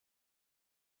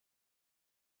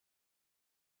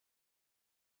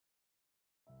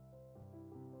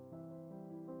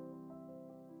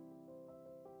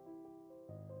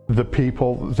the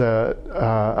people that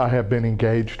I have been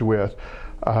engaged with.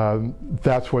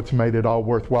 That's what's made it all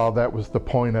worthwhile. That was the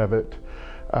point of it,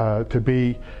 to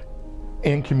be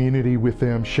in community with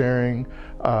them, sharing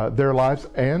their lives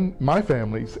and my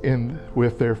families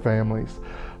with their families.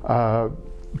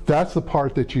 That's the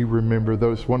part that you remember,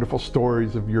 those wonderful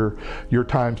stories of your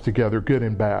times together, good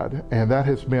and bad. And that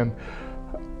has been,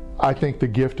 I think, the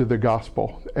gift of the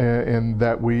gospel, and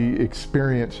that we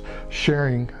experience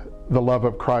sharing the love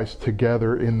of Christ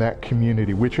together in that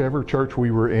community, whichever church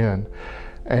we were in,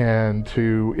 and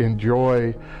to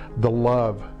enjoy the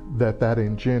love that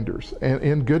engenders, and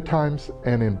in good times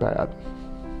and in bad.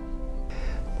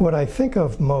 What I think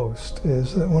of most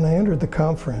is that when I entered the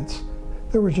conference,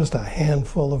 there were just a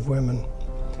handful of women.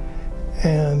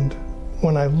 And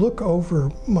when I look over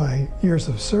my years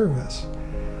of service,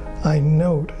 I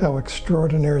note how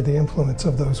extraordinary the influence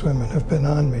of those women have been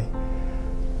on me.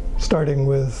 Starting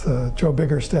with Joe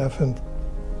Biggerstaff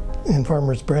in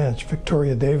Farmers Branch,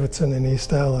 Victoria Davidson in East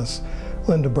Dallas,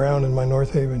 Linda Brown in my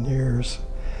North Haven years,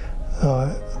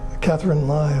 Catherine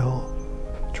Lyle,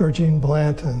 Georgine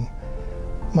Blanton,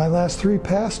 my last three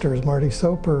pastors, Marty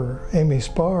Soper, Amy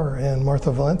Spar, and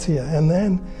Martha Valencia, and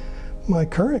then my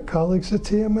current colleagues at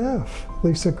TMF,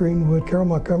 Lisa Greenwood, Carol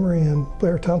Montgomery, and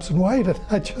Blair Thompson-White. And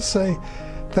I just say,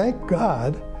 thank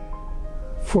God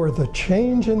for the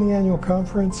change in the annual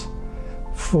conference,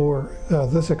 for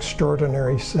this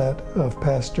extraordinary set of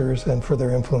pastors, and for their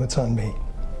influence on me.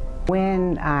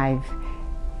 When I've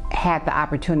had the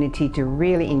opportunity to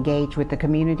really engage with the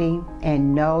community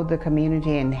and know the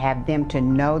community and have them to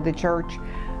know the church,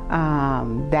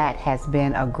 that has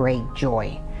been a great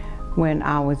joy. When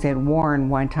I was at Warren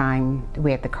one time,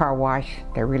 we had the car wash.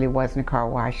 There really wasn't a car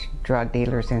wash, drug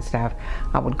dealers and stuff.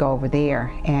 I would go over there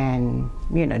and,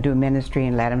 do ministry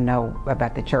and let them know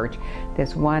about the church.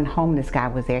 This one homeless guy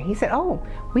was there. He said, "Oh,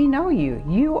 we know you.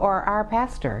 You are our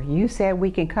pastor. You said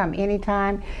we can come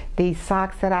anytime. These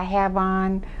socks that I have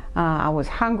on, I was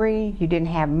hungry. You didn't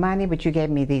have money, but you gave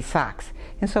me these socks."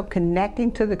 And so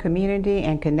connecting to the community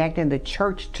and connecting the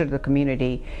church to the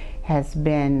community has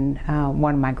been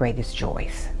one of my greatest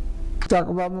joys. Talk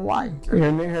about my wife.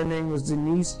 Her name was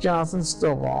Denise Johnson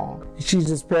Stovall. She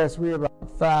just passed away about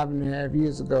 5.5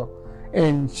 years ago.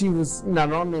 And she was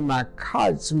not only my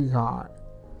college sweetheart,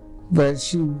 but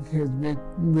she has been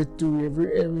with through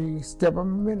every step of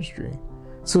my ministry.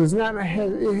 So it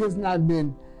has not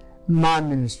been my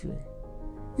ministry.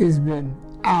 It's been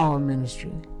our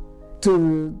ministry.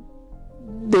 To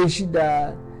the day she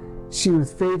died, she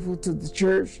was faithful to the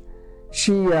church.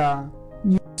 She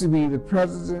used to be the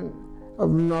president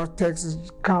of the North Texas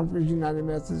Conference United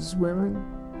Methodist Women,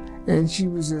 and she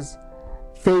was just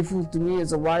faithful to me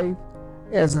as a wife,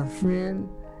 as a friend,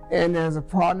 and as a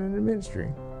partner in the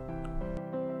ministry.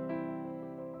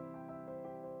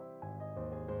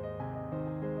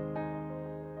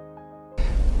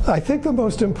 I think the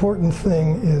most important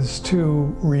thing is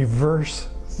to reverse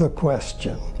the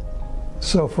question.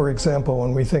 So, for example,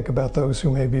 when we think about those who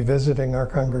may be visiting our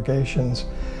congregations,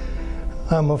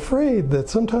 I'm afraid that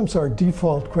sometimes our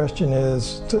default question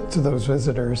is to those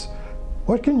visitors,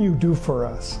 what can you do for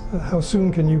us? How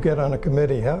soon can you get on a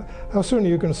committee? How soon are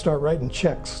you going to start writing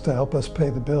checks to help us pay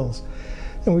the bills?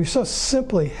 And we so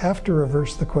simply have to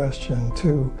reverse the question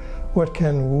to, what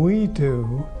can we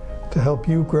do to help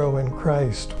you grow in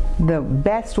Christ? The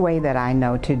best way that I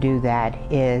know to do that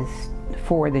is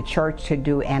for the church to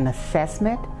do an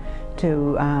assessment,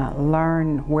 to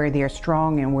learn where they're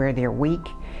strong and where they're weak.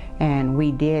 And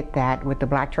we did that with the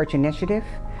Black Church Initiative.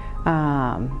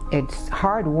 It's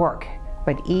hard work,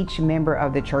 but each member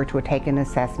of the church would take an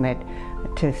assessment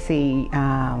to see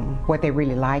what they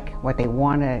really like, what they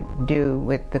want to do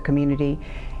with the community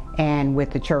and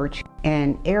with the church,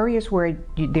 and areas where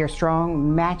they're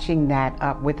strong, matching that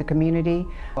up with the community.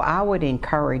 I would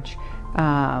encourage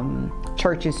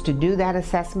churches to do that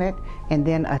assessment and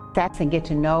then assess and get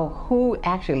to know who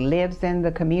actually lives in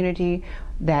the community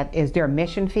that is their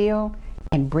mission field,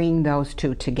 and bring those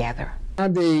two together.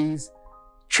 Nowadays,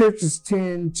 churches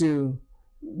tend to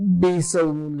be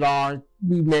so large,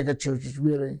 be mega churches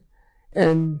really,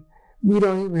 and we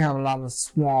don't even have a lot of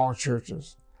small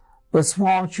churches. But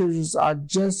small churches are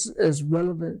just as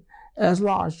relevant as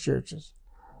large churches.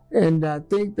 And I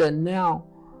think that now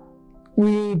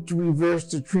we need to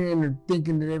reverse the trend of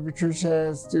thinking that every church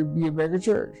has to be a mega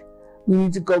church. We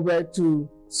need to go back to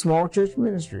small church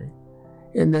ministry.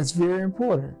 And that's very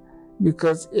important,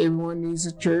 because everyone needs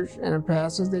a church and a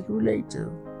pastor they can relate to.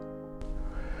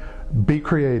 Be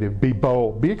creative, be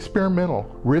bold, be experimental,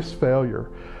 risk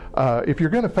failure. If you're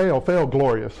going to fail, fail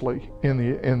gloriously in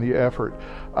the effort.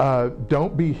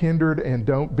 Don't be hindered and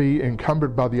don't be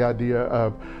encumbered by the idea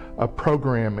of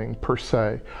programming per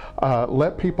se.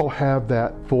 Let people have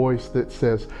that voice that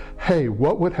says, hey,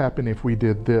 what would happen if we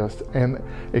did this? And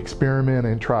experiment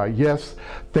and try. Yes,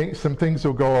 some things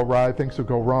will go awry, things will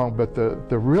go wrong, but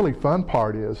the really fun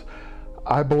part is,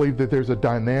 I believe that there's a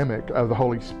dynamic of the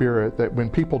Holy Spirit that when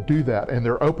people do that and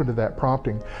they're open to that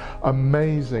prompting,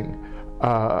 amazing,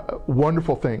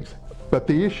 wonderful things. But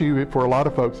the issue for a lot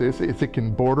of folks is it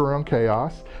can border on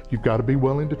chaos. You've got to be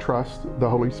willing to trust the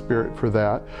Holy Spirit for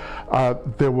that.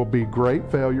 There will be great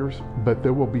failures, but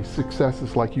there will be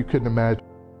successes like you couldn't imagine.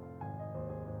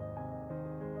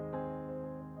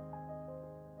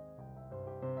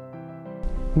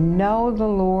 Know the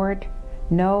Lord,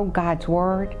 know God's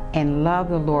Word, and love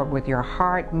the Lord with your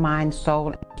heart, mind, soul,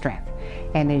 and strength.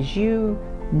 And as you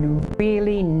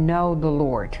really know the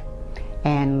Lord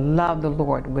and love the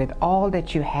Lord with all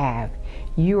that you have,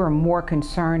 you are more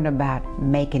concerned about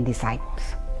making disciples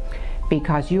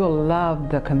because you'll love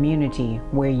the community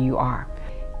where you are.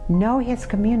 Know His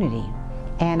community.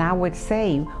 And I would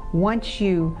say, once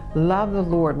you love the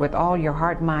Lord with all your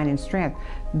heart, mind, and strength,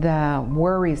 the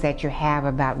worries that you have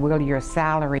about will your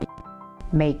salary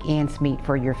make ends meet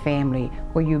for your family,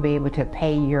 will you be able to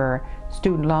pay your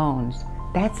student loans,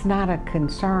 that's not a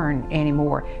concern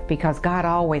anymore because God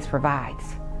always provides.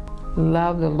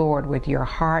 Love the Lord with your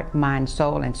heart, mind,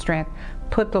 soul, and strength.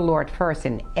 Put the Lord first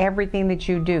in everything that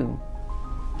you do.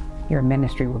 Your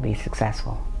ministry will be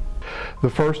successful. The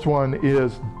first one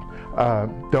is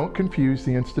don't confuse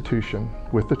the institution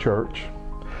with the church.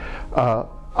 I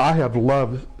have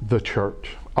loved the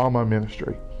church, all my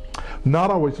ministry.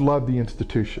 Not always loved the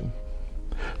institution.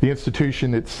 The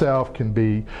institution itself can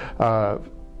be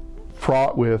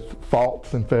fraught with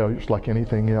faults and failures like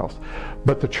anything else.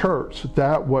 But the church,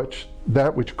 that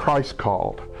which Christ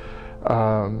called,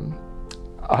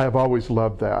 I have always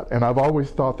loved that. And I've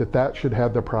always thought that should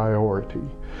have the priority,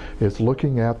 is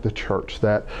looking at the church,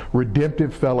 that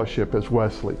redemptive fellowship as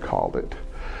Wesley called it.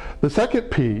 The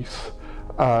second piece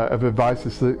of advice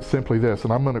is simply this,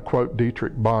 and I'm going to quote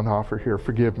Dietrich Bonhoeffer here,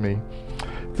 forgive me,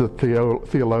 it's a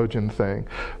theologian thing.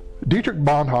 Dietrich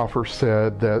Bonhoeffer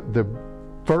said that the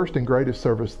first and greatest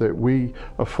service that we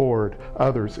afford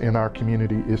others in our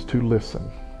community is to listen.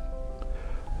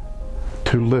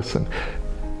 To listen.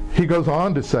 He goes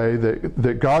on to say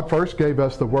that God first gave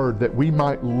us the word that we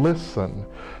might listen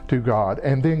to God,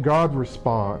 and then God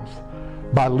responds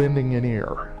by lending an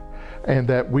ear, and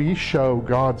that we show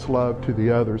God's love to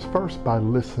the others first by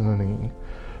listening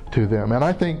to them. And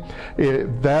I think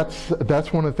that's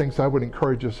one of the things I would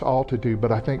encourage us all to do, but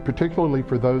I think particularly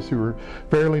for those who are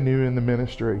fairly new in the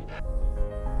ministry.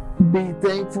 Be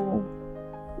thankful.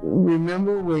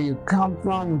 Remember where you come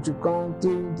from, what you've gone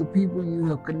through, the people you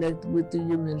have connected with through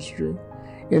your ministry.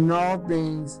 In all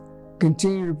things,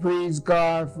 continue to praise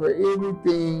God for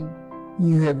everything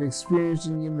you have experienced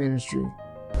in your ministry.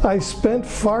 I spent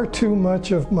far too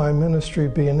much of my ministry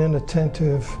being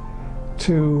inattentive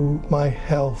to my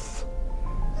health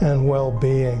and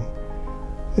well-being.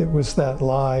 It was that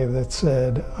lie that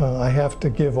said, I have to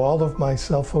give all of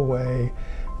myself away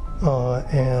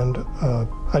and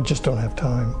I just don't have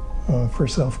time for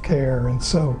self-care. And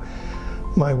so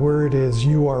my word is,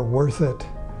 you are worth it.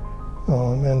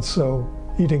 And so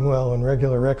eating well and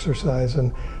regular exercise,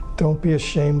 and don't be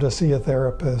ashamed to see a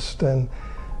therapist, and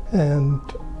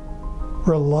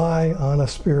rely on a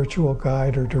spiritual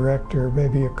guide or director,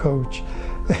 maybe a coach.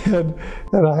 And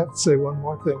I have to say one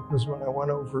more thing, because when I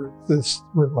went over this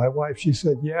with my wife, she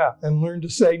said, yeah, and learn to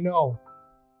say no.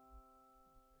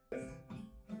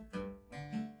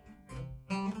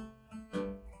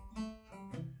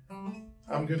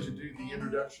 I'm going to do the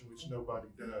introduction, which nobody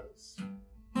does.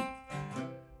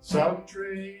 Some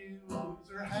trails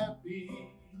are happy,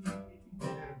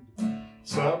 and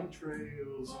some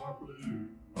trails are blue.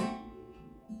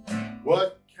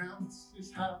 What counts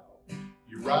is how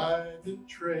you ride the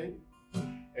trail,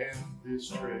 and this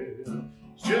trail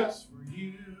is just for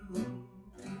you.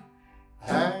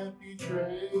 Happy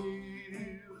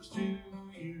trails to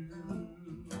you,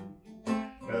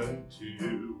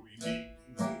 until we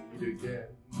meet again.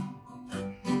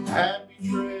 Happy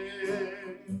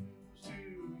trails to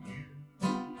you,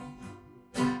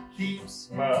 keep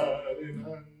smiling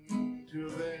until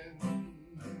then.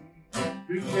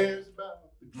 Who cares about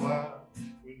the clouds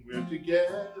when we're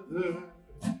together?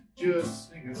 Just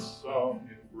sing a song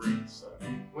and bring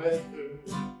sunny weather.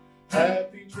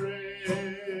 Happy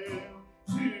trail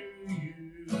to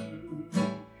you,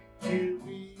 till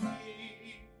we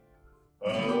meet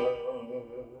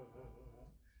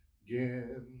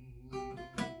again.